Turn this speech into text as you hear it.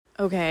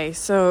Okay,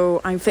 so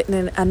I'm fitting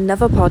in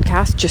another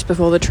podcast just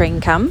before the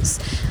train comes.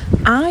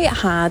 I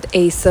had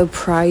a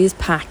surprise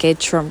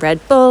package from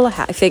Red Bull. I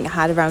think I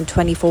had around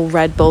 24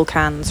 Red Bull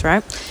cans,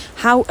 right?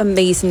 How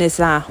amazing is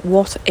that?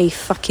 What a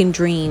fucking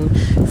dream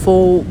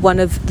for one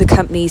of the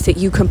companies that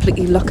you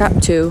completely look up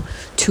to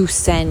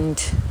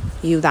send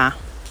you that.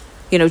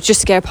 You know,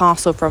 just get a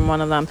parcel from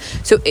one of them.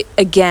 So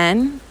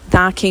again,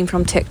 that came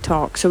from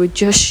TikTok. So it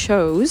just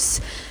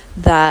shows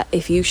that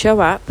if you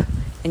show up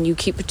and you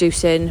keep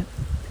producing,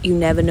 you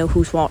never know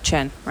who's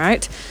watching,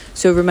 right?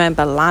 So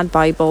remember, Lad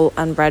Bible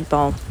and Red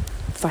Bull.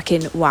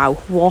 Fucking wow,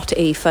 what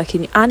a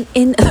fucking... And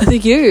in the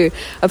year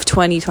of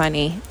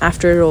 2020,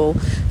 after it all.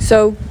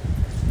 So,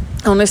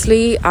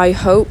 honestly, I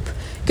hope...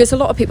 Because a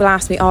lot of people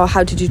ask me, oh,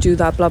 how did you do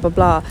that, blah, blah,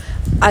 blah.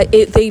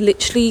 They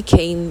literally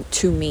came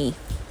to me.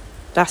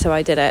 That's how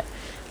I did it.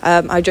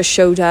 I just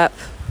showed up.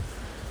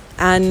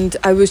 And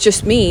I was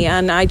just me,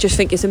 and I just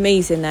think it's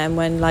amazing then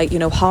when, like, you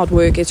know, hard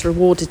work is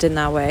rewarded in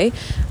that way.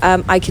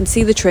 I can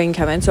see the train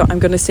coming, so I'm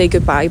going to say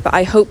goodbye. But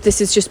I hope this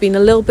has just been a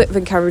little bit of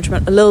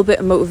encouragement, a little bit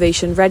of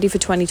motivation, ready for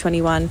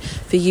 2021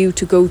 for you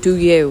to go do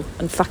you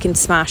and fucking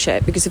smash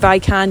it. Because if I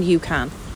can, you can.